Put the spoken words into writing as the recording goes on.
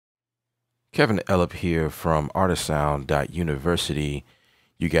Kevin Ellip here from artofsound.university.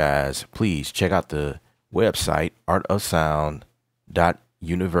 You guys, please check out the website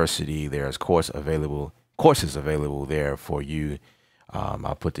artofsound.university. There's courses available there for you.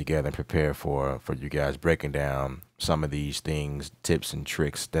 I'll put together and prepare for you guys, breaking down some of these things, tips and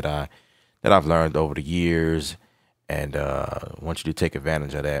tricks that I've learned over the years, and want you to take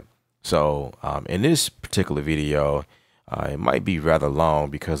advantage of that. So in this particular video, it might be rather long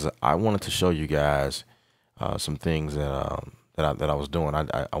because I wanted to show you guys some things that I was doing.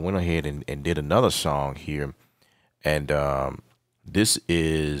 I went ahead and did another song here, and this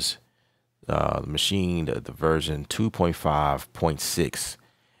is the Maschine, the version 2.5.6.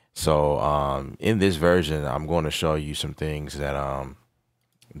 So in this version, I'm going to show you some things that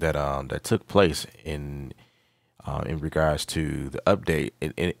took place in regards to the update.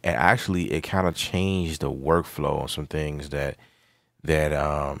 It actually kind of changed the workflow on some things that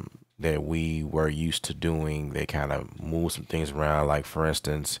we were used to doing. They kind of moved some things around. Like, for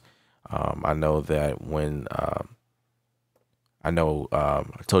instance, I know that when I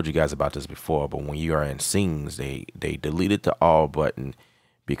told you guys about this before, but when you are in scenes, they deleted the all button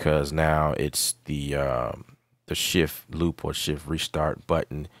because now it's the shift loop or shift restart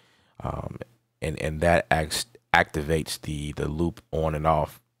button, and that activates the loop on and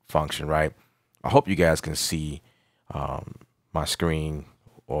off function, right? I hope you guys can see my screen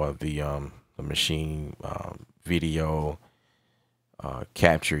or the Maschine video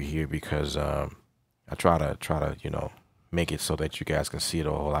capture here, because I try to make it so that you guys can see it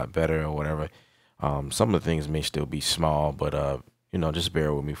a whole lot better or whatever. Some of the things may still be small, but just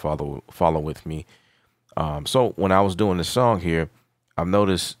bear with me, follow with me. So when I was doing this song here, I've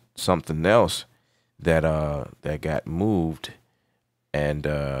noticed something else that got moved, and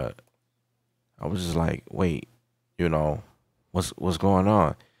I was just like, wait, what's going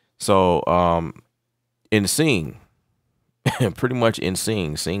on? So in Sing, pretty much in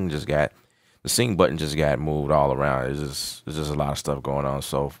Sing the Sing button just got moved all around. It's just a lot of stuff going on.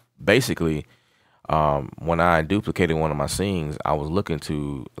 So basically, when I duplicated one of my sings, I was looking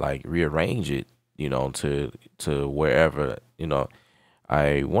to like rearrange it, to wherever,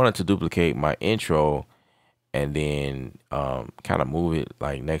 I wanted to duplicate my intro and then kind of move it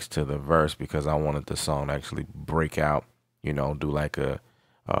like next to the verse, because I wanted the song to actually break out, do like a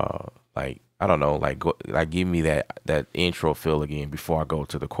like, I don't know, like give me that intro feel again before I go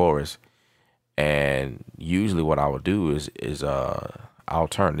to the chorus. And usually what I would do is I'll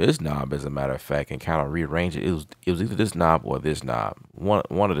turn this knob, as a matter of fact, and kind of rearrange it. It was either this knob or this knob,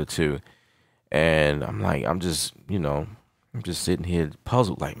 one of the two. And I'm just sitting here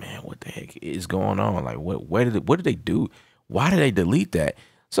puzzled, like, man, what the heck is going on? Like, what did they do? Why did they delete that?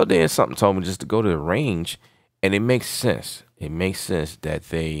 So then something told me just to go to the range, and it makes sense. It makes sense that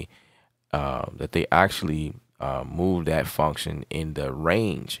they actually moved that function in the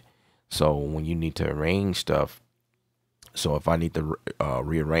range. So when you need to arrange stuff, so if I need to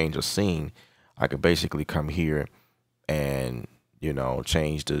rearrange a scene, I could basically come here and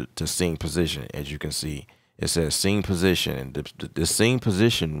change to scene position. As you can see, it says scene position, and the scene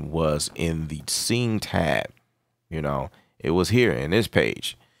position was in the scene tab. It was here in this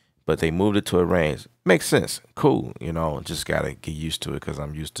page, but they moved it to a range. Makes sense. Cool. Just gotta get used to it because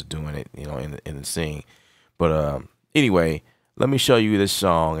I'm used to doing it, in the scene. But anyway, let me show you this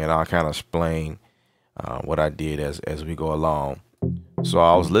song, and I'll kind of explain what I did as we go along. So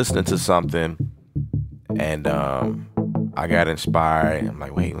I was listening to something, and I got inspired. I'm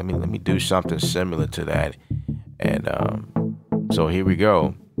like, wait, let me do something similar to that. And so here we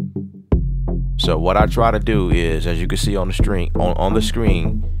go. So what I try to do is, as you can see on the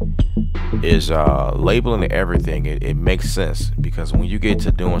screen, is labeling everything. It makes sense, because when you get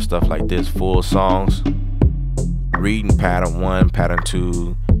to doing stuff like this, full songs, reading pattern 1, pattern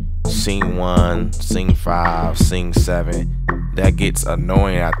 2, scene 1, scene 5, scene 7, that gets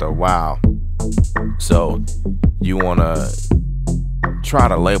annoying after a while. So you want to try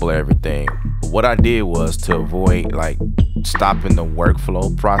to label everything. What I did was, to avoid like stopping the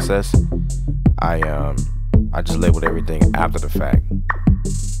workflow process, I just labeled everything after the fact.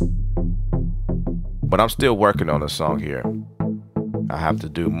 But I'm still working on the song here. I have to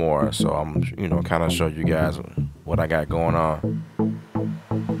do more, so I'm kind of show you guys what I got going on.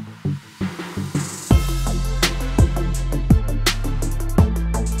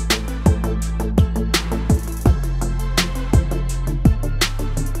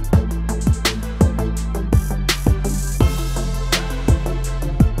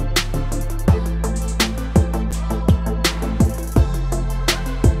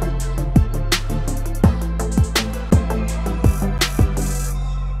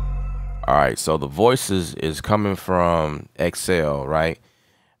 All right, so the voices is coming from Excel, right?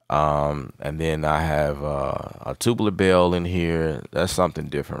 And then I have a tubular bell in here. That's something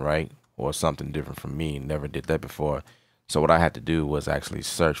different, right? Or something different from me. Never did that before. So what I had to do was actually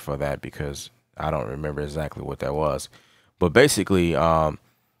search for that because I don't remember exactly what that was. But basically, I'll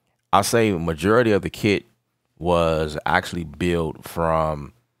say majority of the kit was actually built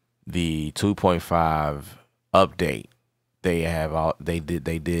from the 2.5 update. They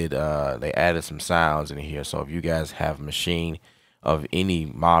added some sounds in here. So if you guys have Maschine of any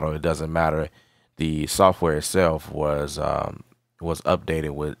model, it doesn't matter. The software itself was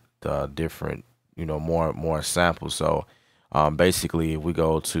updated with different, more samples. So basically, if we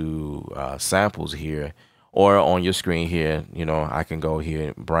go to samples here, or on your screen here, I can go here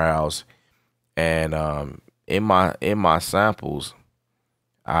and browse, and in my samples,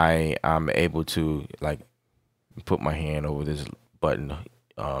 I'm able to like put my hand over this button.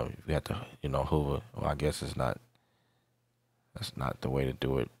 You have to, hover. Well, I guess that's not the way to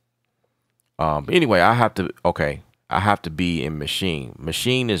do it. But anyway, I have to be in Maschine.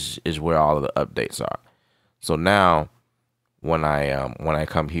 Maschine is where all of the updates are. So now when I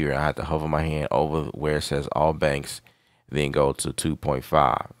come here, I have to hover my hand over where it says all banks, then go to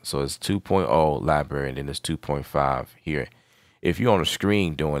 2.5. So it's 2.0 library, and then it's 2.5 here. If you're on the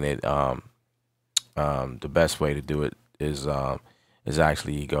screen doing it, the best way to do it is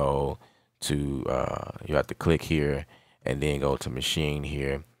actually go to you have to click here and then go to Maschine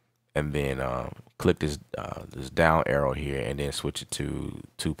here, and then click this down arrow here and then switch it to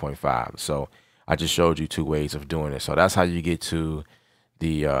 2.5. So I just showed you two ways of doing it. So that's how you get to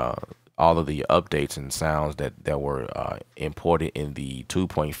the all of the updates and sounds that were imported in the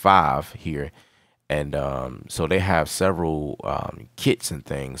 2.5 here. And so they have several kits and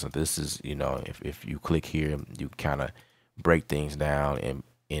things. So this is, if you click here, you kind of break things down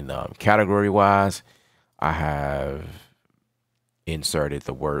in category wise. I have inserted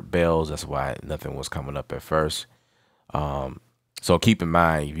the word bells. That's why nothing was coming up at first. So keep in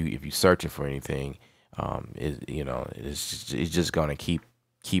mind, if you searching for anything, it's just gonna keep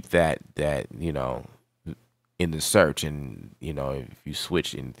that in the search, and if you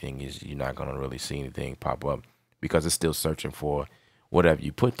switch anything, you're not gonna really see anything pop up because it's still searching for whatever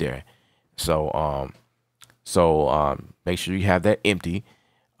you put there. So make sure you have that empty.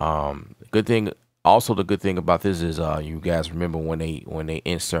 Good thing. Also, the good thing about this is you guys remember when they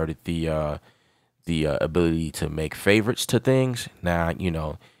inserted the ability to make favorites to things. Now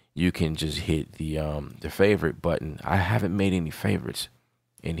you can just hit the favorite button. I haven't made any favorites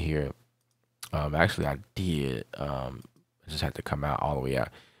in here. Actually, I did. I just had to come out all the way out.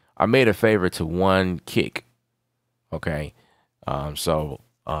 I made a favorite to one kick. Okay. So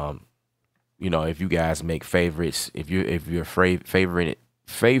if you guys make favorites, if you're favorite,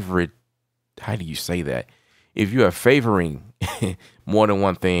 how do you say that? If you are favoring more than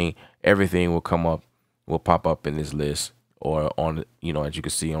one thing, everything will pop up in this list, or on, as you can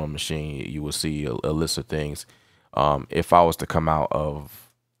see on the Maschine, you will see a list of things. If I was to come out of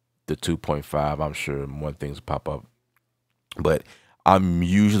the 2.5, I'm sure more things will pop up, but I'm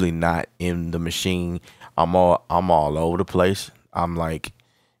usually not in the Maschine. I'm all over the place. I'm like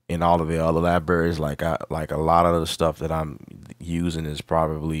in all of the other libraries. Like a lot of the stuff that I'm using is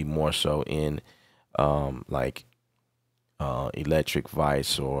probably more so in Electric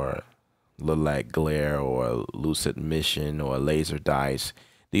Vice, or Lilac Glare, or Lucid Mission, or Laser Dice.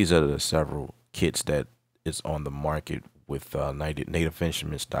 These are the several kits that is on the market with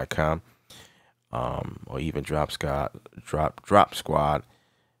nativeInstruments.com, or even Drop Squad.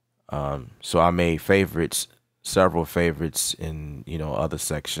 So I made several favorites in other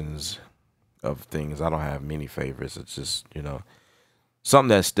sections of things. I don't have many favorites. It's just something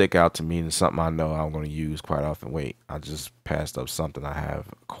that stick out to me, and something I know I'm going to use quite often. Wait, I just passed up something. I have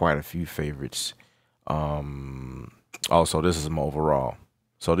quite a few favorites. Also, this is my overall.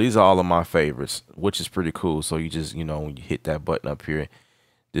 So these are all of my favorites, which is pretty cool. So you just, when you hit that button up here,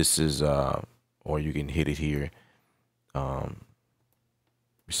 this is, or you can hit it here. You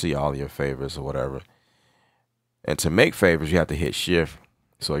see all your favorites or whatever. And to make favorites, you have to hit shift.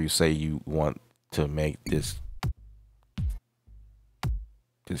 So you say you want to make this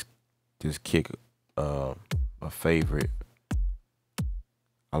kick a favorite.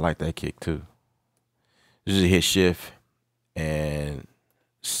 I like that kick too. You just hit shift and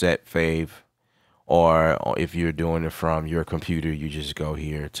set fave, or if you're doing it from your computer, you just go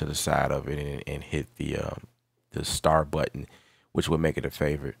here to the side of it and hit the star button, which would make it a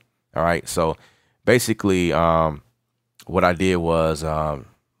favorite. All right, so basically what I did was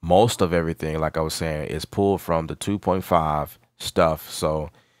most of everything, like I was saying, is pulled from the 2.5 stuff.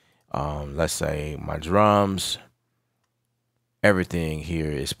 So let's say my drums, everything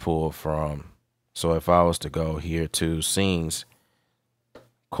here is pulled from. So if I was to go here to scenes,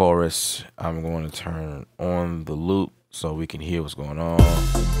 chorus, I'm going to turn on the loop so we can hear what's going on.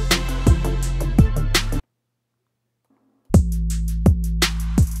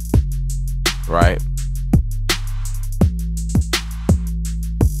 Right?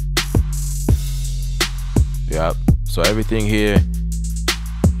 Yep. So everything here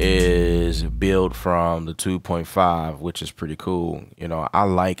is built from the 2.5, which is pretty cool. You know, I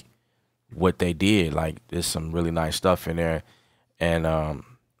like what they did. Like, there's some really nice stuff in there. And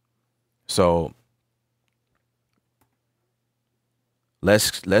so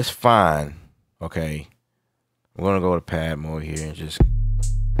let's find, okay, we're gonna go to pad mode here and just,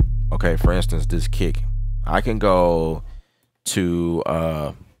 okay, for instance, this kick. I can go to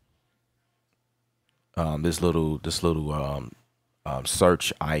this little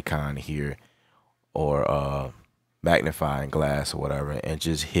search icon here, or magnifying glass or whatever, and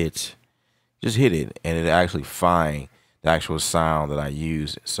just hit it, and it actually find the actual sound that I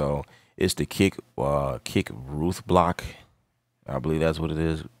use. So it's the kick Ruth block, I believe that's what it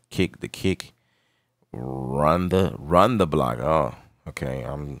is. Kick run the block. Oh, okay.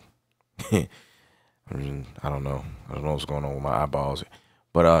 I don't know what's going on with my eyeballs,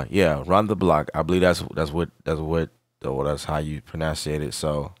 but yeah, run the block. I believe that's how you pronunciate it.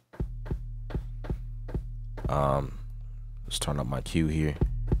 So let's turn up my cue here.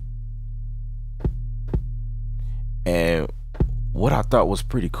 And what I thought was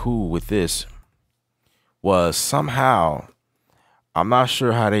pretty cool with this was, somehow, I'm not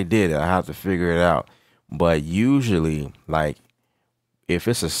sure how they did it, I have to figure it out, but usually, like, if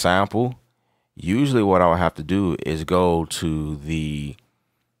it's a sample, usually what I would have to do is go to the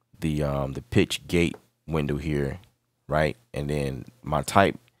pitch gate window here, right? And then my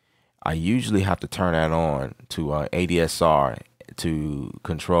type, I usually have to turn that on to ADSR to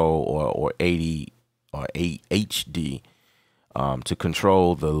control, or 80 or 8 HD, to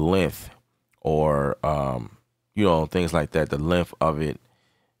control the length, or you know, things like that, the length of it.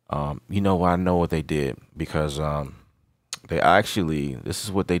 You know, I know what they did, because they actually, this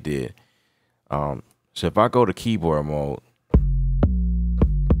is what they did. So if I go to keyboard mode,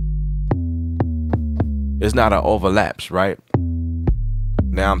 it's not an overlaps, right?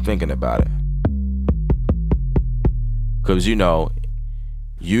 Now I'm thinking about it, because, you know,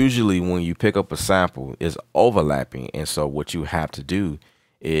 usually when you pick up a sample, it's overlapping, and so what you have to do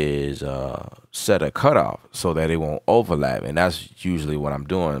is set a cutoff so that it won't overlap, and that's usually what I'm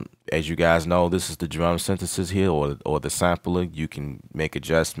doing. As you guys know, this is the drum synthesis here, or the sampler. You can make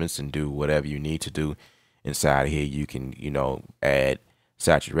adjustments and do whatever you need to do inside here. You can, you know, add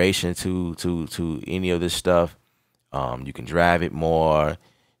saturation to any of this stuff. You can drive it more.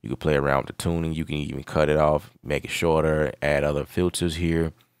 You can play around with the tuning. You can even cut it off, make it shorter, add other filters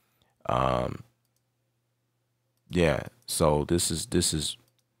here. Yeah, so this is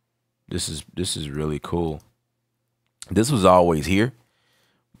really cool. This was always here.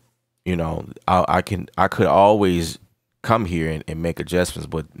 You know, I could always come here and make adjustments,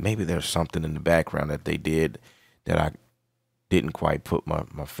 but maybe there's something in the background that they did that I didn't quite put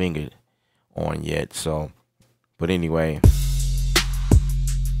my finger on yet. So, but anyway,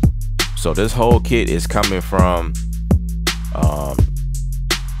 so this whole kit is coming from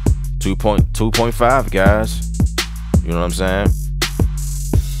 2.5, guys. You know what I'm saying?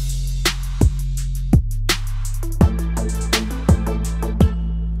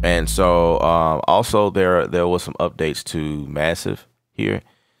 And so also there was some updates to Massive here.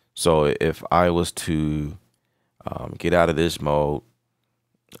 So if I was to get out of this mode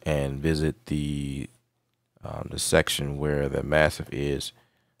and visit the section where the Massive is,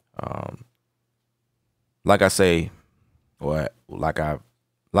 like I say, or like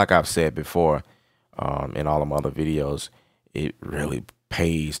I've said before, in all of my other videos, it really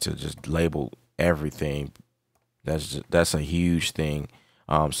pays to just label everything. That's a huge thing.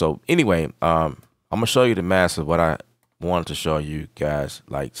 So anyway, I'm gonna show you the Massive. What I wanted to show you guys,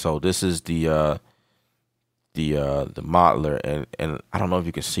 like, so this is the modeler, and I don't know if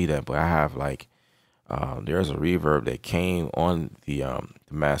you can see that, but I have, like, there's a reverb that came on the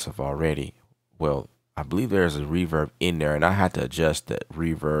Massive already. Well, I believe there's a reverb in there, and I had to adjust that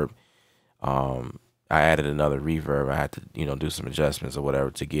reverb. I added another reverb. I had to, you know, do some adjustments or whatever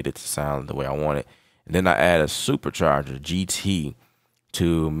to get it to sound the way I want it. And then I added a supercharger GT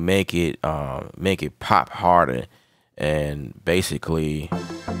to make it pop harder. And basically,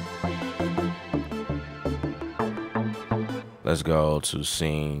 let's go to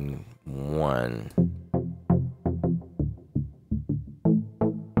scene 1.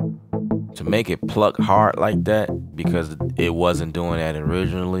 to make it pluck hard like that, because it wasn't doing that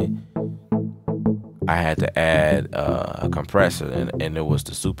originally, I had to add a compressor, and it was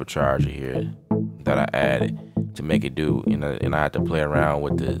the supercharger here that I added to make it do, and I had to play around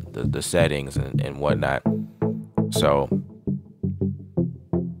with the settings and whatnot. So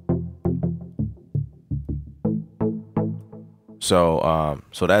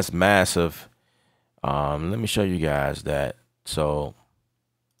so that's massive. Let me show you guys that. So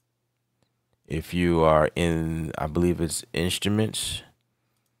if you are in, I believe it's instruments,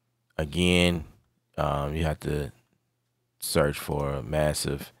 again, you have to search for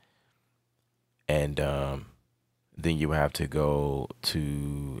massive, and then you have to go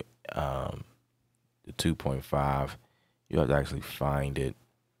to the 2.5. You have to actually find it.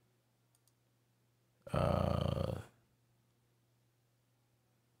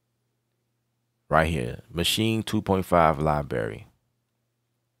 Right here, Maschine 2.5 library.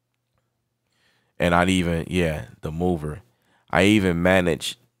 And I'd even, yeah, the mover. I even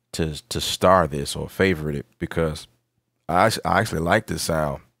managed to star this or favorite it because I actually like this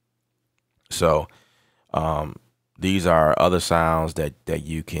sound. So these are other sounds that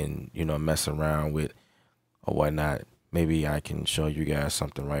you can, mess around with or whatnot. Maybe I can show you guys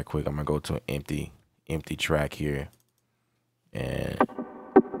something right quick. I'm gonna go to an empty track here, and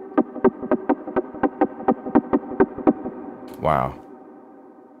wow,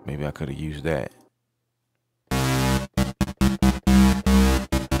 maybe I could have used that.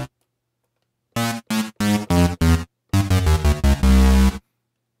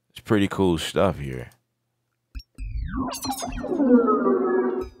 It's pretty cool stuff here.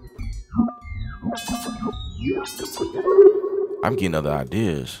 I'm getting other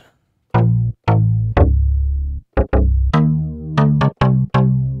ideas.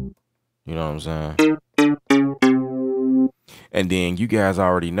 You know what I'm saying? And then you guys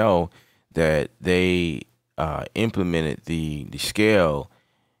already know that they implemented the scale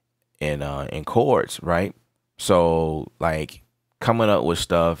in chords, right? So like coming up with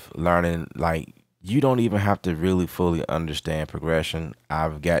stuff, learning, like you don't even have to really fully understand progression.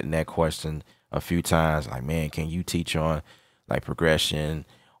 I've gotten that question a few times, like, man, can you teach on like progression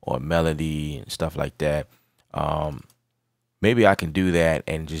or melody and stuff like that? Maybe I can do that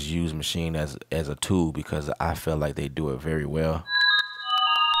and just use Maschine as a tool, because I feel like they do it very well.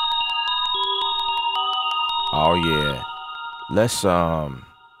 Oh yeah. Let's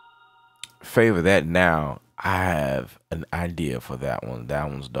favor that now. I have an idea for that one. That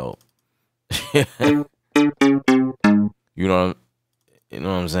one's dope. you know you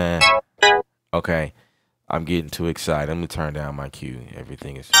know what I'm saying? Okay. I'm getting too excited. Let me turn down my cue.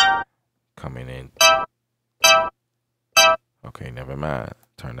 Everything is coming in. Okay, never mind.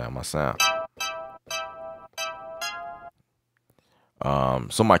 Turn down my sound.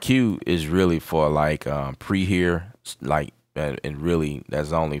 So my cue is really for like pre-hear, like, and really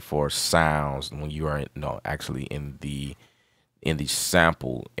that's only for sounds when you are actually in the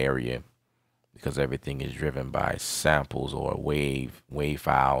sample area, because everything is driven by samples or wave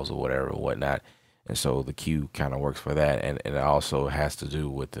files or whatever or whatnot. And so the cue kind of works for that, and it also has to do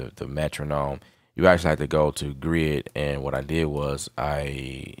with the metronome. You actually have to go to grid, and what I did was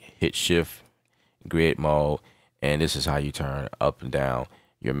I hit shift grid mode, and this is how you turn up and down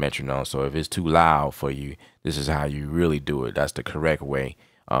your metronome. So if it's too loud for you, this is how you really do it. That's the correct way.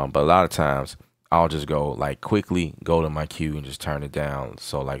 But a lot of times I'll just go like quickly go to my cue and just turn it down.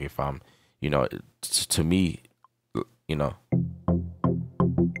 So like if I'm, to me, you know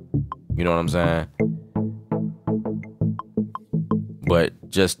what I'm saying? But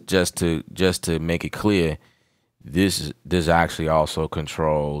just to make it clear, this actually also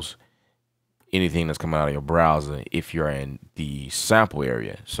controls anything that's coming out of your browser if you're in the sample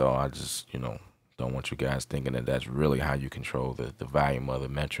area. So I just, don't want you guys thinking that that's really how you control the volume of the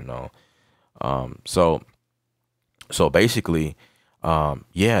metronome. So basically,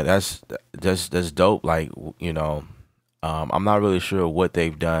 yeah, that's dope. Like, I'm not really sure what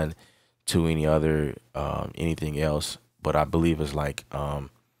they've done to any other anything else, but I believe it's like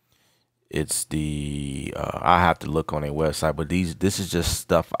it's the I have to look on their website, but this is just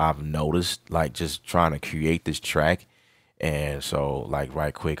stuff I've noticed, like just trying to create this track. And so like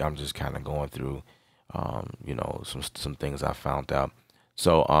right quick, I'm just kind of going through some things I found out.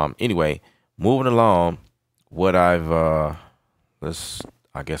 So anyway, moving along, what I've I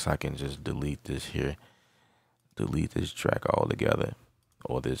guess I can just delete this here, delete this track altogether,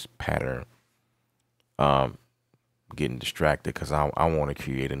 or this pattern. Getting distracted because I want to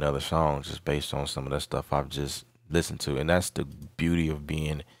create another song just based on some of that stuff I've just listened to. And that's the beauty of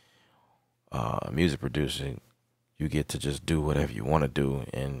being a music producer. You get to just do whatever you want to do,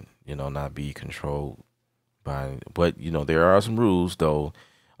 and not be controlled by. But there are some rules though,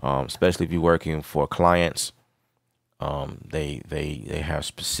 especially if you're working for clients. They have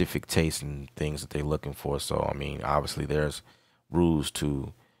specific tastes and things that they're looking for. So I mean, obviously there's rules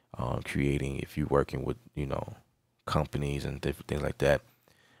to creating if you're working with companies and different things like that.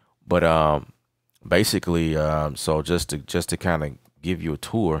 But basically, so just to kind of give you a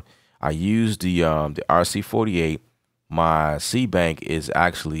tour, I use the RC48. My C bank is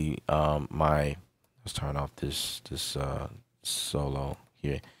actually my. Let's turn off this solo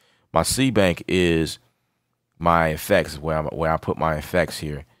here. My C bank is my effects where I put my effects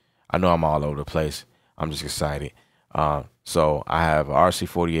here. I know I'm all over the place. I'm just excited. So I have a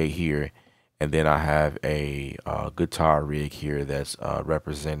RC48 here, and then I have a guitar rig here that's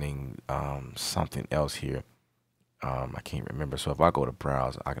representing something else here. I can't remember. So if I go to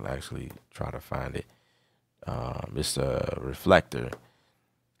browse, I can actually try to find it. It's a reflector.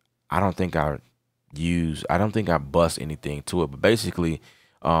 I don't think I bust anything to it, but basically,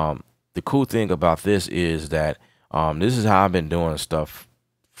 the cool thing about this is that this is how I've been doing stuff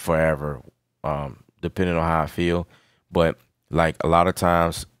forever, depending on how I feel. But like a lot of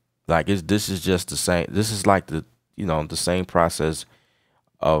times, like this is just the same. This is like the same process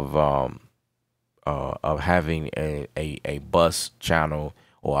of having a bus channel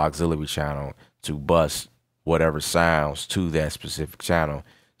or auxiliary channel to bus whatever sounds to that specific channel.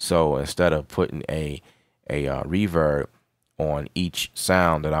 So instead of putting a reverb on each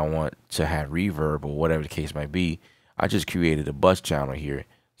sound that I want to have reverb or whatever the case might be, I just created a bus channel here.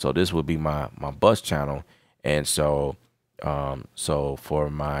 So this would be my bus channel. And so so for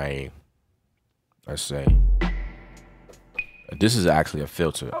my, let's say, this is actually a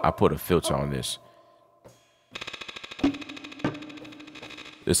filter. I put a filter on this.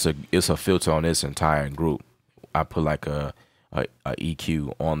 It's a filter on this entire group. I put like a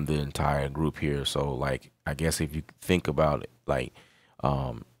EQ on the entire group here. So like, I guess if you think about it, like,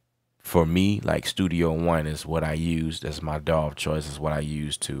 for me, like Studio One is what I use. That's my DAW of choice. Is what I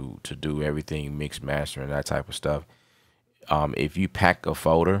use to do everything, mix, master, and that type of stuff. If you pack a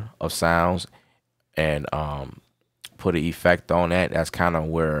folder of sounds and put an effect on that, that's kind of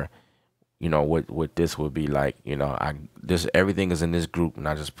where what this would be like. Everything is in this group, and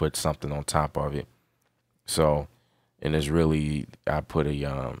I just put something on top of it. So, and it's really, I put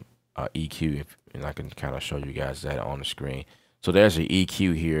a EQ, and I can kind of show you guys that on the screen. So there's an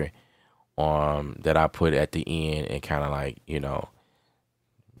EQ here that I put at the end, and kind of like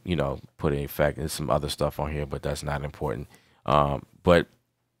put an effect. There's some other stuff on here, but that's not important. But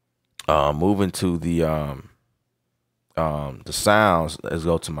moving to the sounds, let's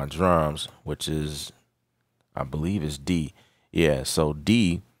go to my drums, which is, I believe, is D. Yeah, so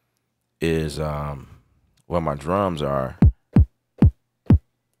D is where my drums are.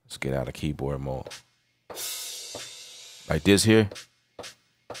 Let's get out of keyboard mode. Like this here.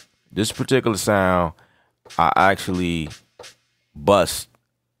 This particular sound, I actually bust.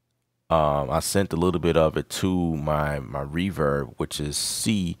 I sent a little bit of it to my reverb, which is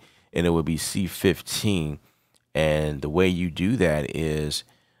C, and it would be C15. And the way you do that is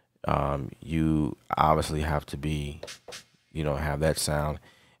you obviously have to be, have that sound.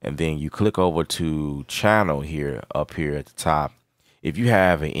 And then you click over to channel here, up here at the top. If you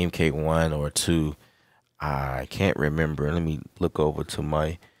have an MK1 or 2, I can't remember. Let me look over to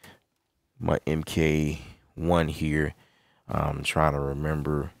my MK1 here. I'm trying to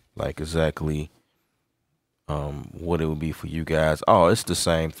remember like exactly what it would be for you guys. Oh, it's the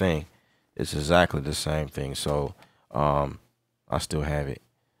same thing. It's exactly the same thing. So I still have it.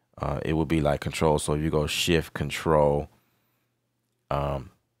 It would be like control. So you go shift control.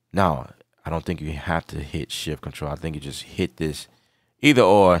 No, I don't think you have to hit shift control. I think you just hit this. Either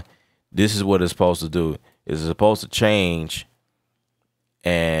or, this is what it's supposed to do. It's supposed to change.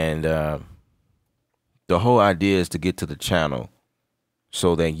 And the whole idea is to get to the channel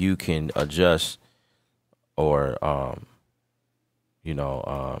so that you can adjust or,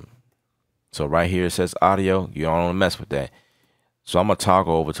 so right here it says audio. You don't want to mess with that. So I'm going to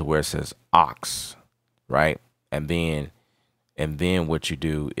toggle over to where it says aux, right? And then what you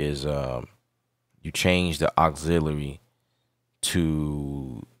do is you change the auxiliary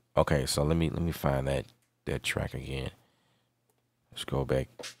to, okay, so let me find that track again. Let's go back.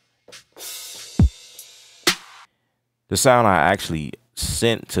 The sound I actually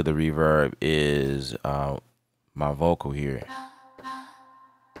sent to the reverb is my vocal here.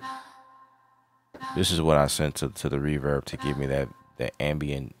 This is what I sent to the reverb to give me that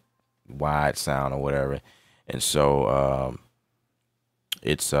ambient wide sound or whatever. And so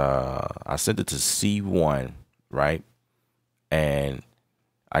it's I sent it to C1, right? And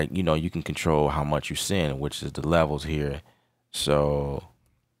you can control how much you send, which is the levels here. So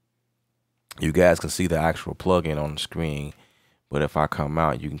you guys can see the actual plugin on the screen, but if I come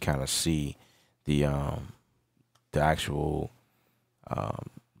out, you can kind of see the actual um,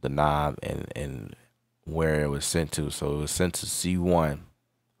 the knob and where it was sent to. So it was sent to C1,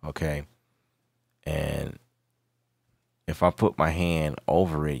 okay. And if I put my hand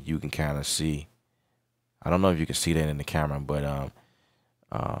over it, you can kind of see. I don't know if you can see that in the camera, but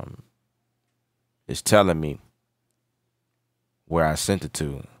um, it's telling me where I sent it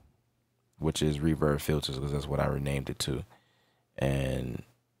to, which is reverb filters, because that's what I renamed it to. And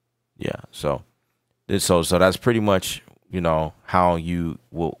yeah, so that's pretty much how you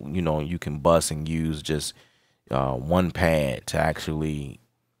will you can bus and use just one pad to actually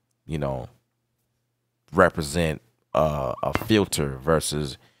you know represent a filter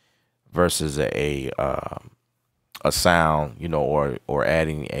versus a sound, or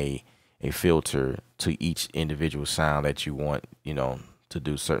adding a filter to each individual sound that you want, to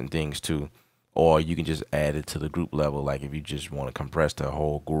do certain things to. Or you can just add it to the group level, like if you just want to compress the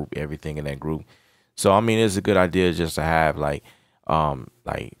whole group, everything in that group. So I mean, it's a good idea just to have like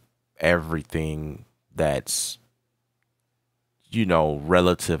everything that's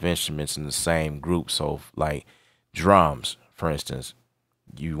relative instruments in the same group. So like drums, for instance,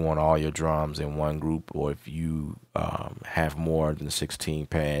 you want all your drums in one group, or if you have more than 16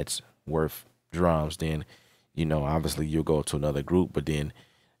 pads worth drums, then obviously you'll go to another group. But then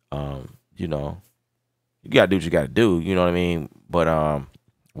you gotta do what you gotta do, you know what I mean? But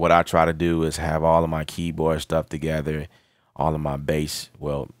what I try to do is have all of my keyboard stuff together, all of my bass.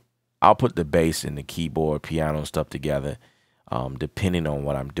 Well, I'll put the bass and the keyboard, piano stuff together, depending on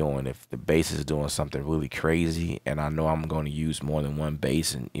what I'm doing. If the bass is doing something really crazy and I know I'm going to use more than one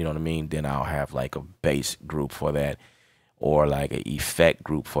bass, and you know what I mean, then I'll have like a bass group for that, or like an effect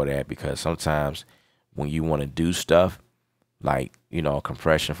group for that. Because sometimes when you want to do stuff like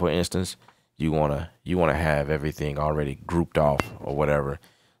compression, for instance, you wanna have everything already grouped off or whatever.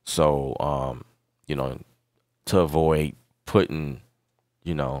 So you know to avoid putting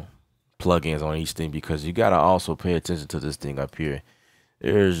you know plugins on each thing, because you gotta also pay attention to this thing up here.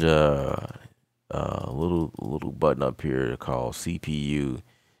 There's a little button up here called CPU,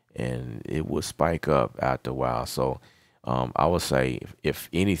 and it will spike up after a while. So I would say, if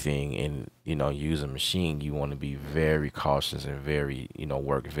anything, in using Maschine, you want to be very cautious and very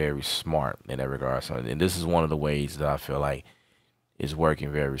work very smart in that regard. So, and this is one of the ways that I feel like is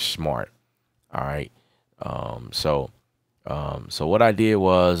working very smart. All right. So what I did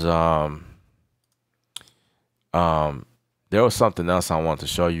was there was something else I wanted to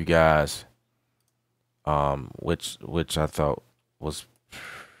show you guys, which I thought was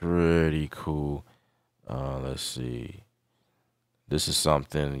pretty cool. Let's see. This is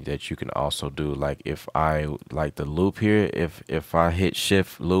something that you can also do. Like if I like the loop here, if I hit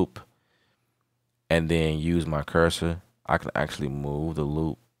shift loop and then use my cursor, I can actually move the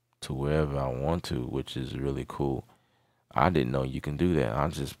loop to wherever I want to, which is really cool. I didn't know you can do that.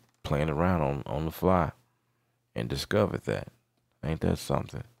 I'm just playing around on the fly and discovered that. Ain't that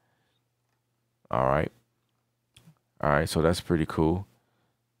something? All right. All right, so that's pretty cool.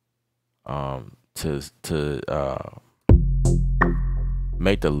 To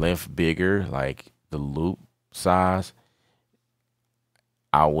make the length bigger, like the loop size,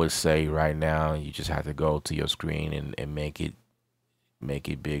 I would say right now you just have to go to your screen and make it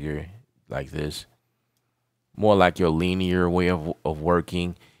bigger like this. More like your linear way of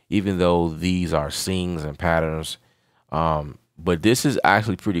working, even though these are scenes and patterns. But this is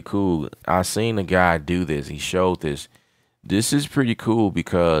actually pretty cool. I seen a guy do this. He showed this. This is pretty cool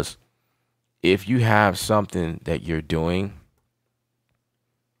because if you have something that you're doing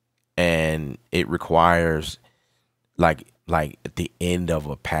and it requires like at the end of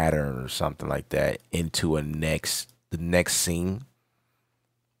a pattern or something like that into the next scene,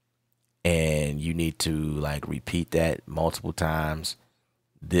 and you need to like repeat that multiple times,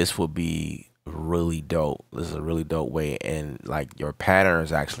 this would be really dope. This is a really dope way, and like your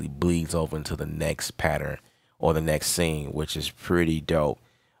patterns actually bleeds over into the next pattern or the next scene, which is pretty dope.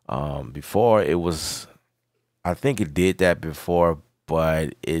 Before it was, I think it did that before,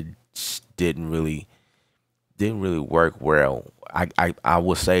 but it didn't really work well. I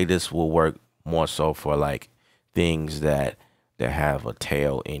would say this will work more so for like things that have a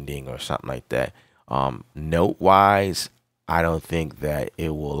tail ending or something like that. Note wise, I don't think that it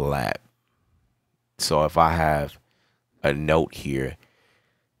will lap. So if I have a note here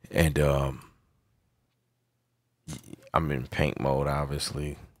and I'm in paint mode,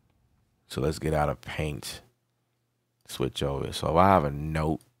 obviously. So let's get out of paint. switch over. So if I have a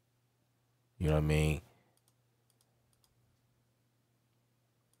note, you know what I mean?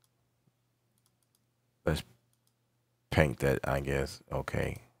 Let's paint that, I guess.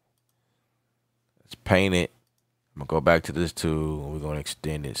 Okay. Let's paint it. I'm gonna go back to this tool. We're gonna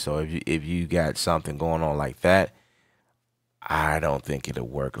extend it. So if you got something going on like that, I don't think it'll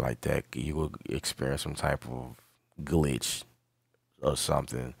work like that. You will experience some type of glitch or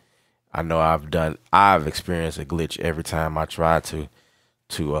something. I know I've experienced a glitch every time I try to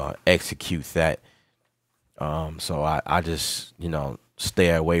execute that. So I just stay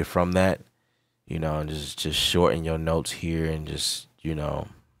away from that. And just shorten your notes here and just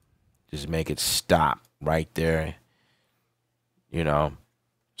make it stop right there. You know,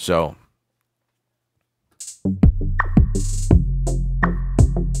 so you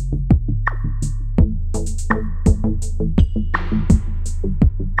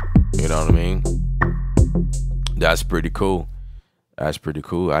know what I mean. That's pretty cool. That's pretty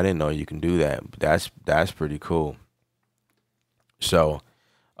cool. I didn't know you can do that, but that's pretty cool. So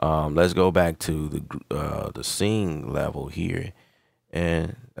let's go back to the scene level here,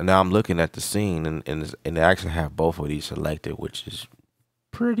 and now I'm looking at the scene, and they actually have both of these selected, which is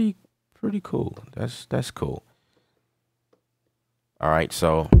pretty pretty cool. That's cool. All right,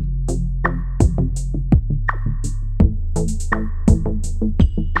 so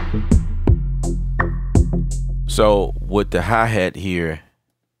with the hi hat here,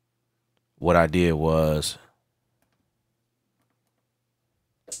 what I did was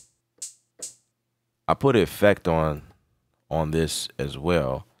I put an effect on this as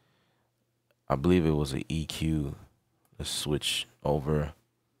well. I believe it was an EQ. Let's switch over.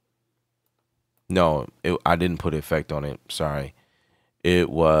 No, I didn't put an effect on it. Sorry. It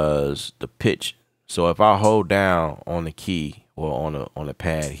was the pitch. So if I hold down on the key or on the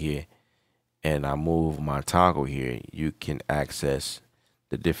pad here and I move my toggle here, you can access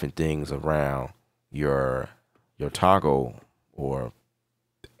the different things around your toggle or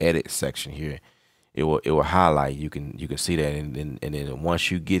edit section here. It will highlight. You can see that, and then once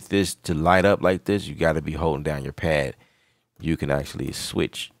you get this to light up like this, you got to be holding down your pad. You can actually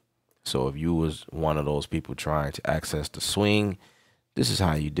switch. So if you was one of those people trying to access the swing, this is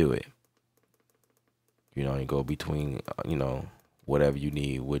how you do it. You go between whatever you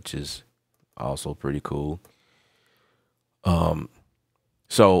need, which is also pretty cool. Um,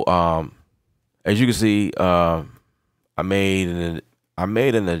 so as you can see, I made an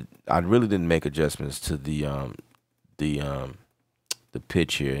I really didn't make adjustments to the um the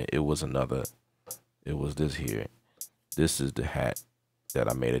pitch here. It was this here. This is the hat that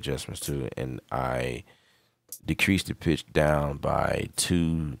I made adjustments to, and I decreased the pitch down by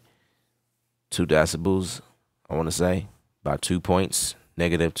two decibels. I want to say by 2 points,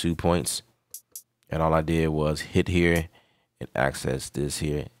 -2 points, and all I did was hit here and access this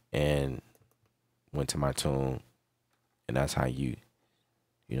here, and went to my tune, and that's how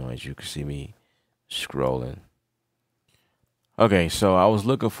as you can see me scrolling. Okay, so I was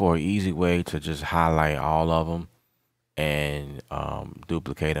looking for an easy way to just highlight all of them and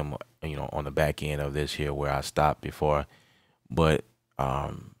duplicate them, on the back end of this here where I stopped before. But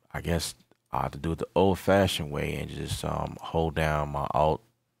I guess I have to do it the old-fashioned way and just hold down my Alt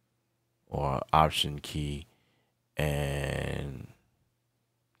or Option key and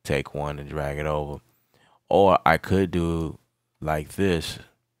take one and drag it over. Or I could do like this,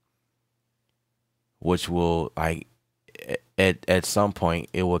 which will at some point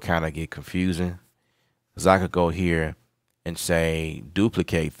it will kind of get confusing, because I could go here and say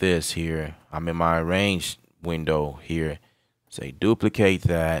duplicate this here. I'm in my arrange window here, say duplicate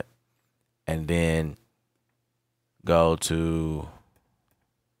that, and then go to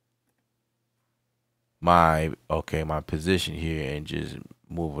my position here and just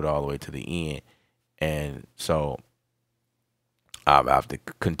move it all the way to the end. And so I have to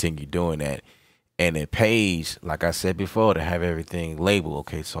continue doing that. And it pays, like I said before, to have everything labeled.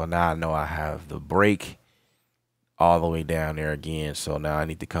 Okay, so now I know I have the break all the way down there again. So now I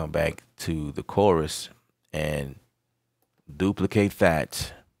need to come back to the chorus and duplicate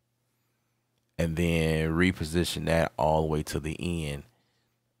that, and then reposition that all the way to the end.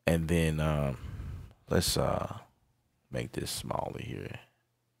 And then let's make this smaller here.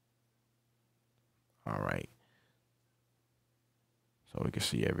 All right, so we can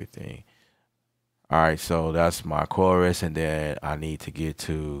see everything. All right, so that's my chorus, and then I need to get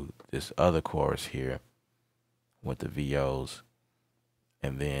to this other chorus here with the VOs,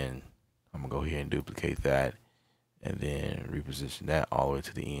 and then I'm gonna go here and duplicate that, and then reposition that all the way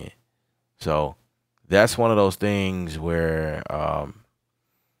to the end. So that's one of those things where I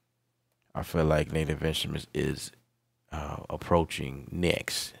feel like Native Instruments is approaching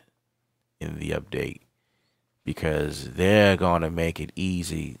next in the update, because they're gonna make it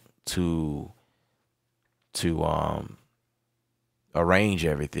easy to arrange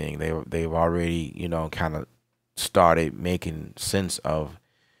everything. They've already, kind of started making sense of,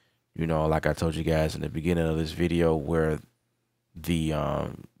 like I told you guys in the beginning of this video, where the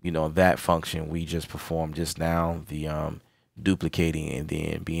that function we just performed just now, the duplicating and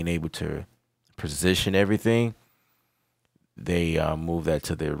then being able to position everything, they move that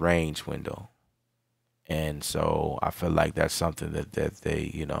to the range window. And so I feel like that's something that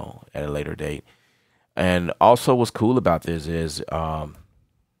they, at a later date. And also what's cool about this is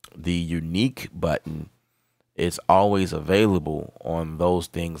the unique button is always available on those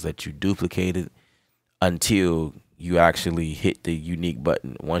things that you duplicated until you actually hit the unique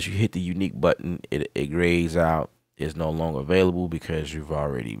button. Once you hit the unique button, it grays out, is no longer available because you've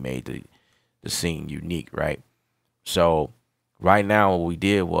already made the scene unique, right? So right now what we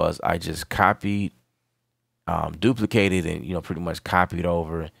did was I just copied, duplicated, and pretty much copied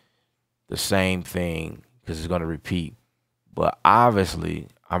over the same thing because it's going to repeat. But obviously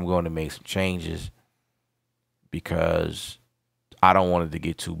I'm going to make some changes because I don't want it to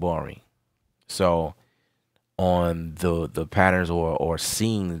get too boring. So on the patterns or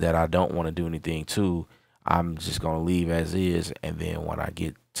scenes that I don't want to do anything to, I'm just going to leave as is. And then when I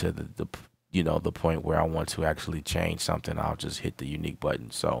get to the point where I want to actually change something, I'll just hit the unique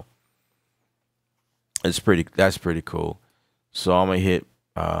button. So that's pretty cool. So I'm gonna hit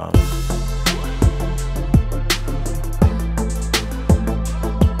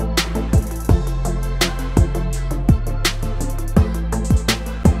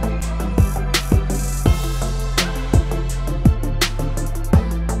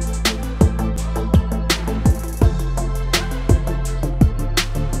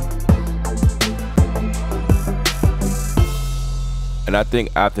and I think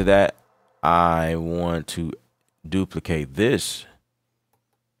after that, I want to duplicate this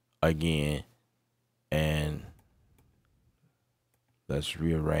again, and let's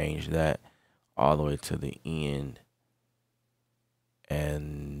rearrange that all the way to the end.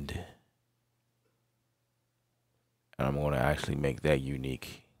 And I'm going to actually make that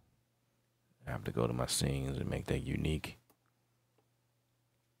unique. I have to go to my scenes and make that unique.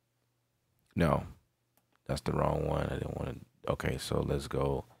 No, that's the wrong one. I didn't want to. Okay, so let's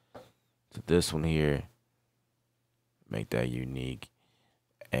go to this one here, make that unique,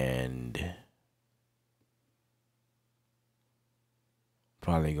 and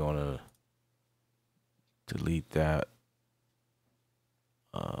probably gonna delete that,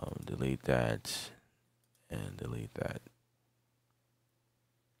 delete that, and delete that.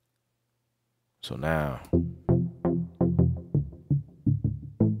 So now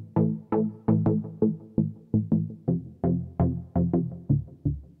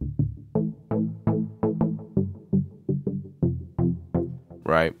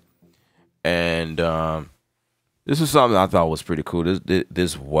right, and this is something I thought was pretty cool.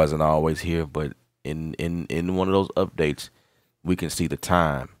 This wasn't always here, but in one of those updates, we can see the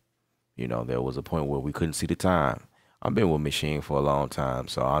time. There was a point where we couldn't see the time. I've been with Maschine for a long time,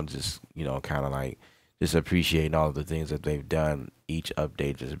 so I'm just kind of like just appreciating all of the things that they've done. Each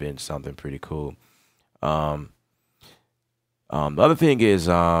update has been something pretty cool. The other thing is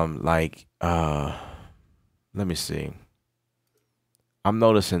let me see. I'm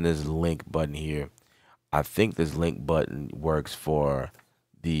noticing this link button here. I think this link button works for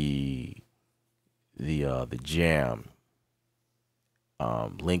the jam,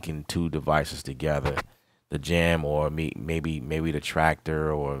 linking two devices together, the jam, or maybe the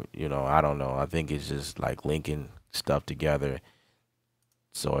tractor, or I don't know. I think it's just like linking stuff together,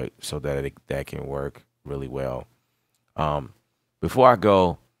 so that that can work really well. Before I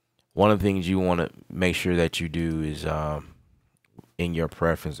go, one of the things you want to make sure that you do is in your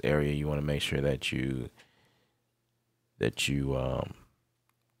preference area, you want to make sure that you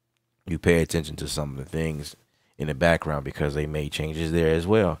pay attention to some of the things in the background, because they made changes there as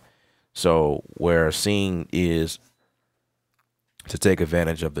well. So where scene is to take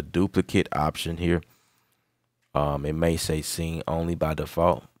advantage of the duplicate option here, it may say scene only by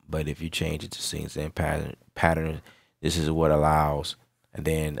default, but if you change it to scenes and pattern, this is what allows. And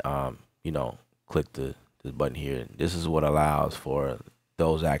then click this button here. This is what allows for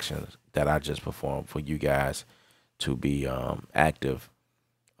those actions that I just performed for you guys to be active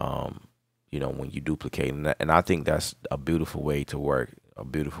when you duplicate. And I think that's a beautiful way to work, a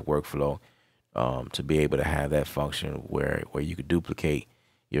beautiful workflow, to be able to have that function where you could duplicate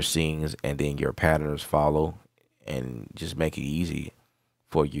your scenes and then your patterns follow, and just make it easy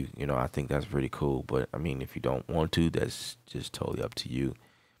for you. You know, I think that's pretty cool. But I mean, if you don't want to, that's just totally up to you.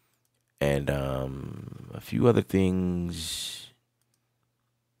 And a few other things.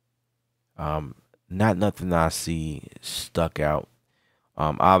 Um, Not nothing I see stuck out.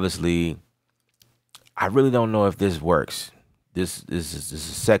 Obviously, I really don't know if this works. This is a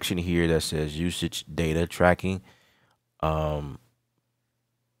section here that says usage data tracking. Um,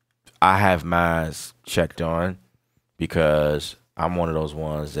 I have mine checked on because I'm one of those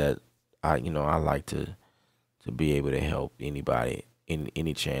ones that I like to be able to help anybody in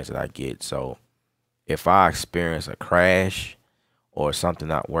any chance that I get. So if I experience a crash or something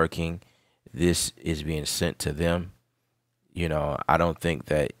not working, this is being sent to them. You know, I don't think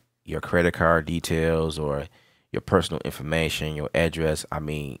that your credit card details or your personal information, your address, I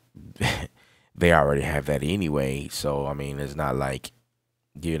mean, they already have that anyway. So, I mean, it's not like,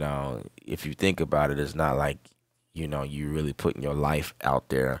 if you think about it, it's not like, you really putting your life out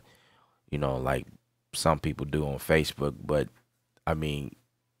there, like some people do on Facebook. But, I mean,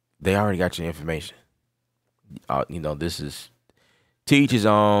 they already got your information. This is teach his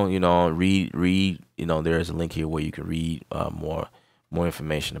own. Read. There's a link here where you can read more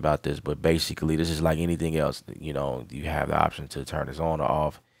information about this. But basically, this is like anything else. You have the option to turn this on or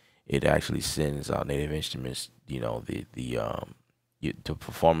off. It actually sends Native Instruments, the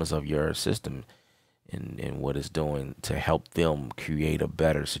performance of your system and what it's doing to help them create a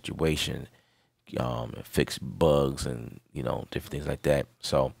better situation, fix bugs and different things like that.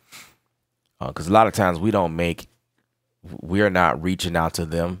 So, because a lot of times we're not reaching out to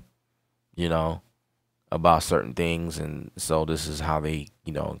them, you know, about certain things, and so this is how they,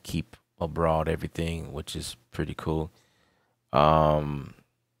 keep abroad everything, which is pretty cool. Um,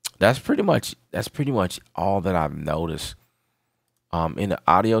 that's pretty much all that I've noticed. In the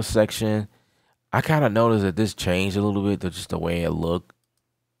audio section, I kind of noticed that this changed a little bit, just the way it looked.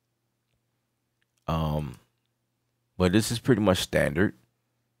 Um, but this is pretty much standard.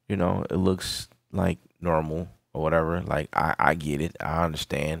 It looks like normal or whatever. Like I get it. I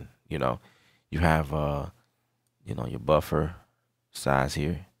understand. You have your buffer size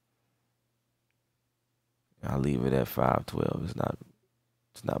here. I'll leave it at 512.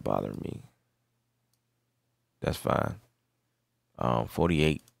 It's not bothering me. That's fine.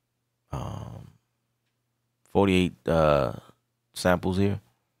 48 um 48 samples here.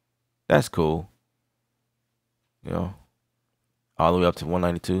 That's cool. You know, all the way up to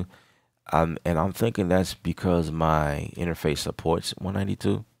 192. And I'm thinking that's because my interface supports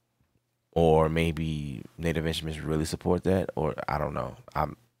 192, or maybe Native Instruments really support that, or I don't know.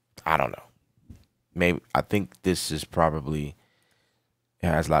 I don't know. Maybe I think this is probably it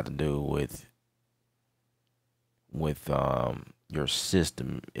has a lot to do with your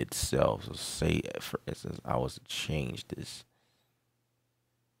system itself. So say for instance I was to change this.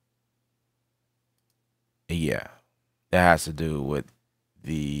 Yeah, that has to do with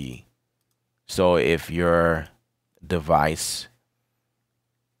the so if your device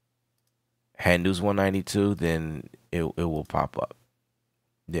handles 192, then it will pop up.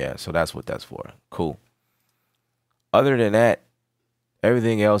 Yeah, so that's what that's for. Cool. Other than that,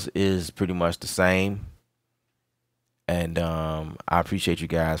 everything else is pretty much the same. And I appreciate you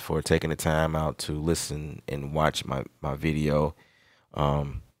guys for taking the time out to listen and watch my video.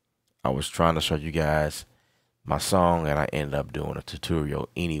 Um, I was trying to show you guys my song, and I ended up doing a tutorial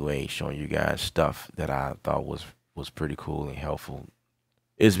anyway, showing you guys stuff that I thought was pretty cool and helpful.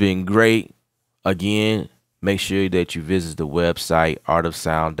 It's been great. Again, make sure that you visit the website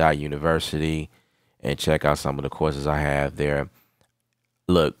artofsound.university and check out some of the courses I have there.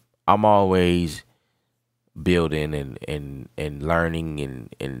 Look, I'm always building and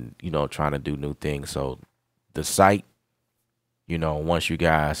learning and trying to do new things. So the site, once you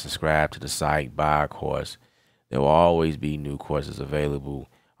guys subscribe to the site, buy a course, there will always be new courses available.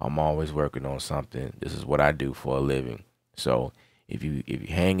 I'm always working on something. This is what I do for a living. So if you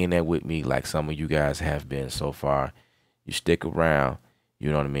hang in there with me like some of you guys have been so far, you stick around, you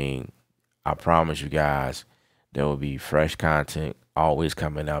know what I mean? I promise you guys there will be fresh content always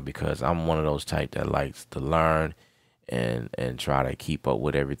coming out, because I'm one of those type that likes to learn and try to keep up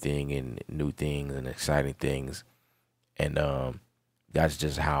with everything and new things and exciting things. And that's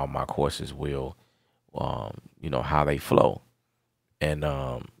just how my courses will how they flow. And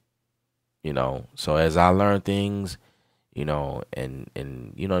so as I learn things,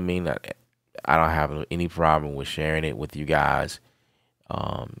 and you know what I mean, I don't have any problem with sharing it with you guys,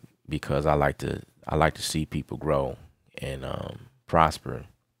 because I like to see people grow and prosper.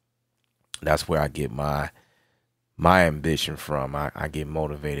 That's where I get my ambition from. I get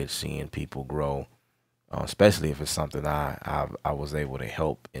motivated seeing people grow, especially if it's something I was able to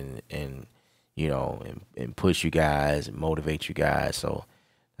help and you know and push you guys and motivate you guys. So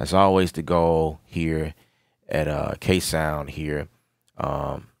that's always the goal here at K Sound here.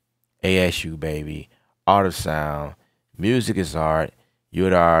 Um, ASU baby, art of sound, music is art.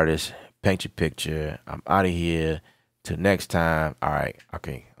 You're the artist. Paint your picture. I'm out of here. Till next time. All right.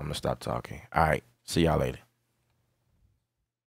 Okay. I'm gonna stop talking. All right. See y'all later.